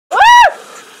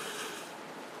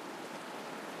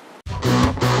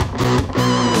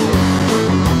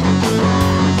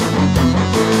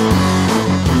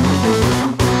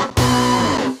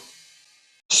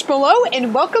Hello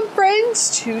and welcome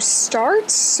friends to Start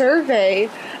Survey,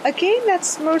 a game that's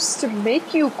supposed to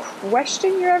make you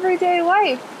question your everyday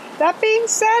life. That being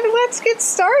said, let's get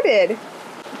started.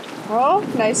 Oh,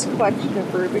 nice collection of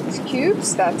Rubik's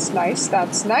Cubes. That's nice,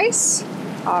 that's nice.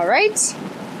 Alright.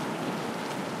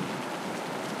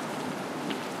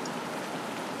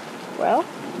 Well,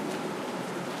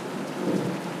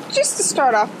 just to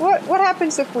start off, what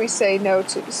happens if we say no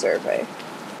to the survey?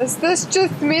 Does this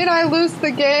just mean I lose the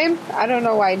game? I don't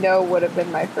know why no would have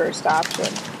been my first option.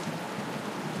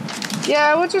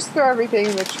 Yeah, we'll just throw everything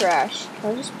in the trash.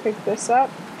 Can I just pick this up?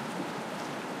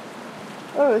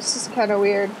 Oh, this is kind of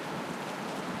weird.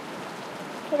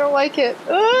 I don't like it.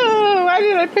 Oh, why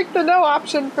did I pick the no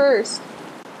option first?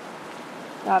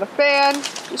 Not a fan.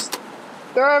 Just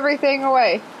throw everything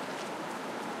away.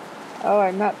 Oh,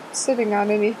 I'm not sitting on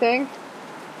anything.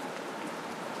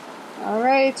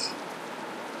 Alright.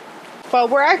 Well,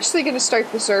 we're actually going to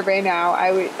start the survey now.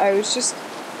 I was just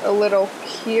a little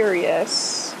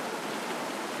curious.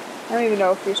 I don't even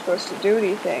know if you're supposed to do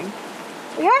anything.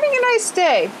 Are you having a nice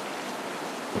day?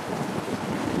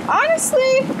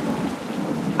 Honestly,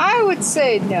 I would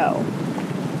say no.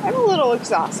 I'm a little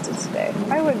exhausted today.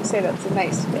 I wouldn't say that's a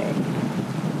nice day.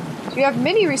 Do you have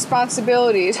many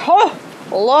responsibilities? Oh,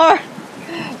 Lord!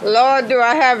 Lord, do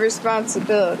I have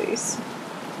responsibilities.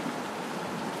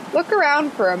 Look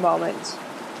around for a moment.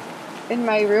 In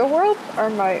my real world or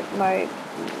my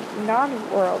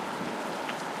non-world?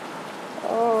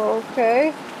 Oh,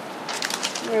 okay.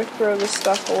 I'm gonna throw this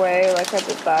stuff away like I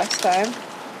did last time.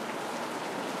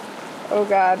 Oh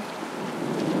god.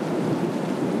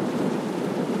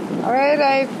 Alright,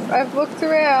 I've looked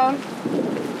around.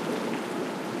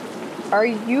 Are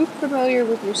you familiar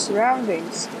with your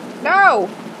surroundings? No!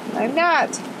 I'm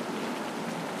not.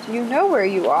 Do you know where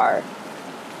you are?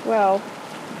 Well,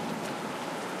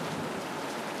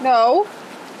 no.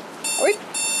 Wait.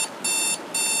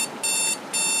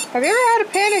 Have you ever had a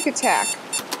panic attack?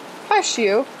 Hush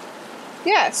you.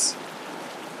 Yes.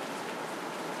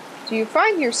 Do you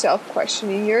find yourself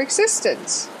questioning your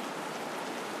existence?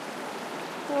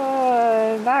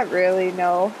 Not really,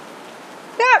 no.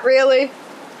 Not really.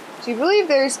 Do you believe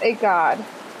there's a God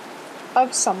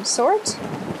of some sort?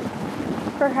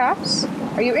 Perhaps?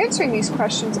 Are you answering these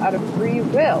questions out of free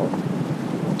will?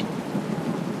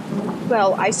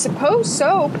 Well, I suppose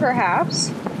so,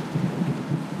 perhaps.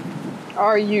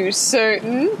 Are you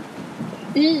certain?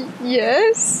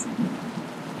 Yes.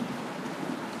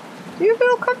 Do you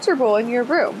feel comfortable in your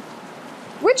room?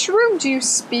 Which room do you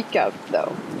speak of,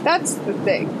 though? That's the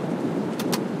thing.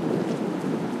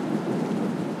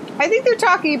 I think they're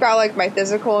talking about, like, my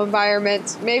physical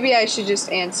environment. Maybe I should just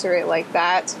answer it like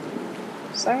that.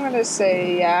 So I'm gonna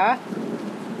say, yeah.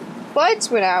 Lights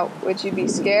went out. Would you be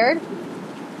scared?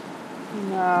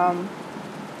 Well,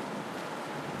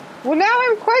 now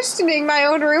I'm questioning my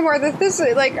own room, or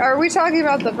like, are we talking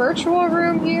about the virtual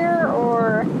room here,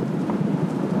 or...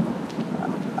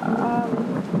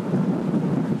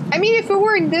 I mean, if it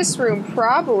were in this room,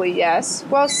 probably yes.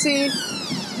 Well, see...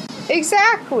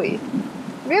 Exactly!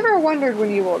 Have you ever wondered when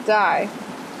you will die?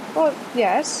 Well,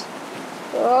 yes.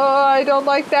 Oh, I don't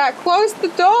like that. Close the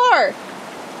door!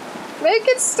 Make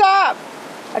it stop!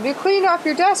 Have you cleaned off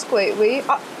your desk lately?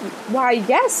 Why,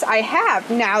 yes, I have.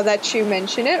 Now that you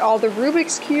mention it, all the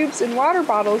Rubik's Cubes and water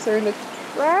bottles are in the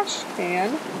trash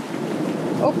can.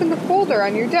 Open the folder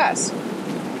on your desk.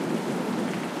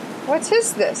 What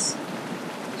is this?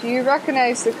 Do you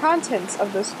recognize the contents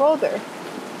of this folder?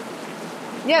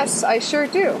 Yes, I sure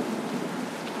do.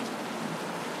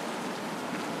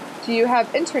 Do you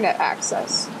have internet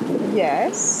access?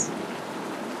 Yes.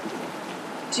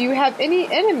 Do you have any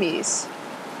enemies?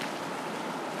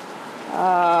 Can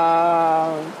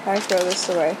I throw this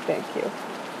away? Thank you.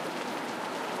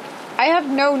 I have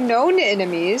no known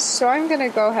enemies, so I'm gonna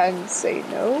go ahead and say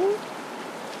no.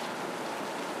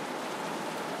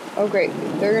 Oh great,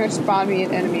 they're gonna spawn me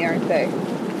an enemy, aren't they?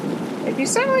 If you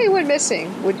suddenly went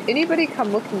missing, would anybody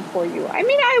come looking for you? I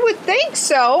mean, I would think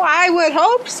so. I would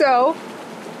hope so.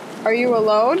 Are you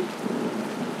alone?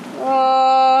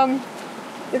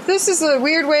 If this is a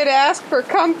weird way to ask for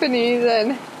company,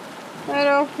 then I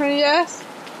don't, yes.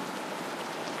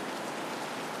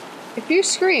 If you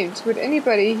screamed, would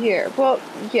anybody hear? Well,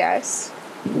 yes.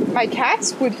 My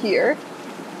cats would hear.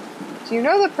 Do you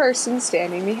know the person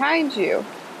standing behind you?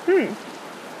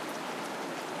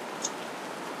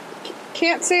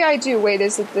 Can't say I do. Wait,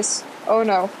 is it this? Oh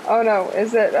no. Oh no.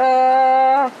 Is it,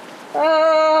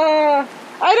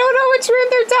 I don't know which room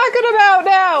they're talking about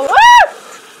now! Ah!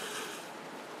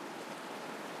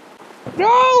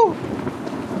 No!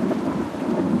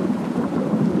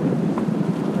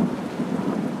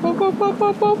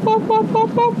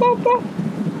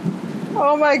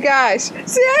 Oh my gosh.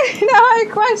 See, now I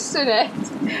question it.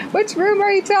 Which room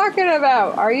are you talking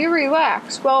about? Are you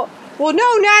relaxed? Well, no,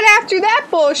 not after that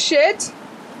bullshit.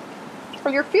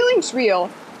 Are your feelings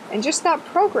real and just not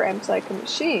programmed like a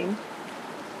machine?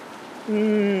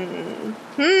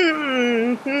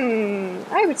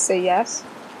 I would say yes.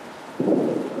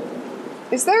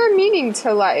 Is there a meaning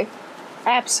to life?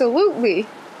 Absolutely.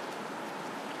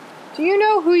 Do you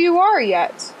know who you are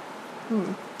yet?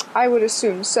 I would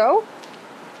assume so.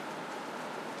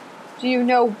 Do you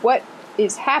know what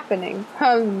is happening?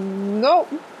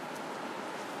 Nope.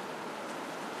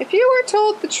 If you were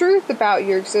told the truth about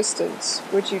your existence,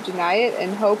 would you deny it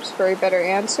in hopes for a better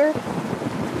answer?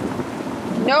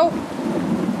 Nope.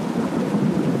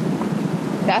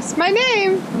 That's my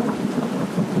name.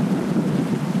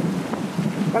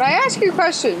 When I ask you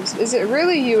questions, is it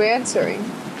really you answering?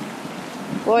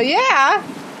 Well, yeah.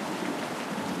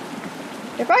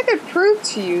 If I could prove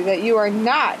to you that you are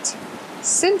not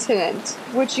sentient,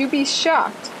 would you be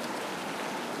shocked?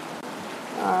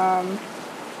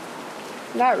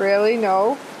 Not really,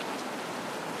 no.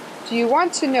 Do you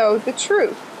want to know the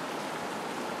truth?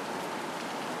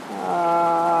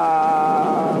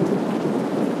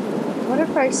 What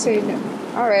if I say no?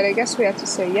 Alright, I guess we have to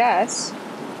say yes.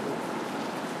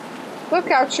 Look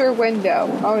out your window.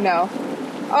 Oh no.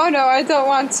 Oh no, I don't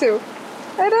want to.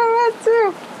 I don't want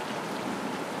to.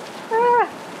 Ah.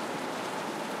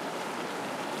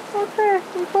 Okay,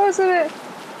 I'm closing it.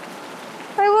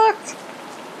 I looked.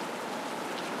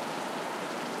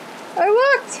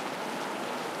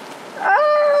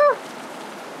 Ah!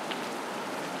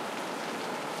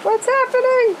 What's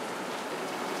happening?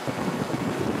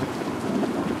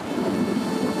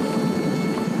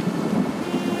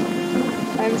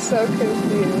 I'm so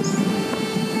confused.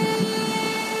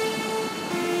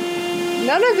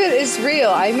 None of it is real.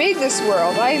 I made this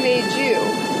world. I made you.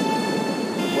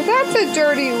 Well, that's a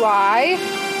dirty lie.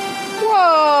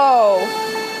 Whoa!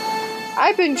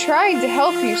 I've been trying to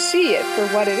help you see it for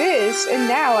what it is, and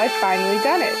now I've finally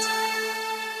done it.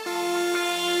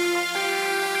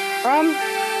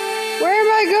 Where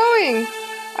am I going?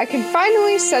 I can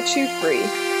finally set you free.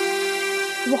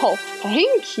 Well,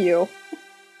 thank you.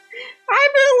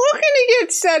 I've been looking to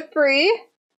get set free.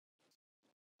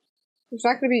 There's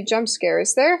not going to be a jump scare,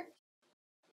 is there?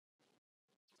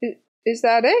 Is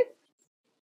that it?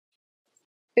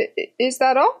 Is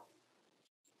that all?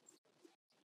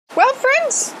 Well,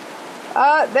 friends,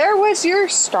 there was your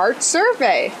start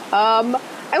survey.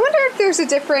 I wonder if there's a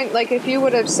different, like, if you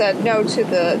would have said no to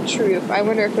the truth, I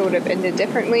wonder if it would have ended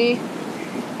differently.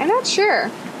 I'm not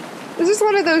sure. This is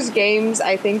one of those games,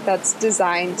 I think, that's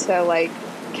designed to, like,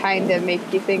 kind of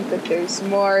make you think that there's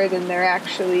more than there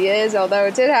actually is, although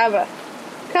it did have a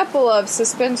couple of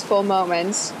suspenseful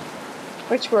moments,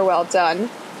 which were well done.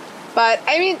 But,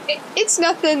 I mean, it's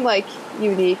nothing, like,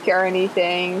 unique or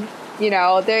anything. You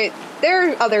know, there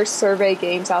are other survey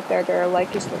games out there that are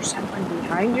like, is there someone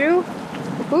behind you?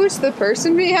 Who's the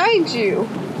person behind you?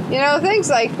 You know, things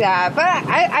like that. But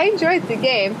I enjoyed the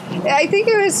game. I think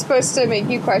it was supposed to make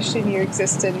you question your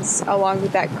existence along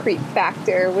with that creep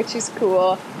factor, which is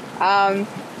cool.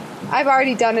 I've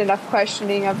already done enough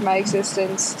questioning of my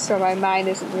existence, so my mind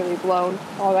isn't really blown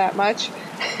all that much.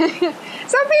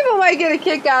 Some people might get a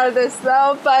kick out of this,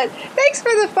 though, but thanks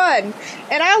for the fun.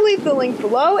 And I'll leave the link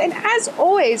below, and as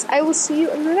always, I will see you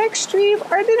in the next stream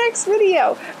or the next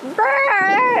video.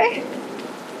 Bye!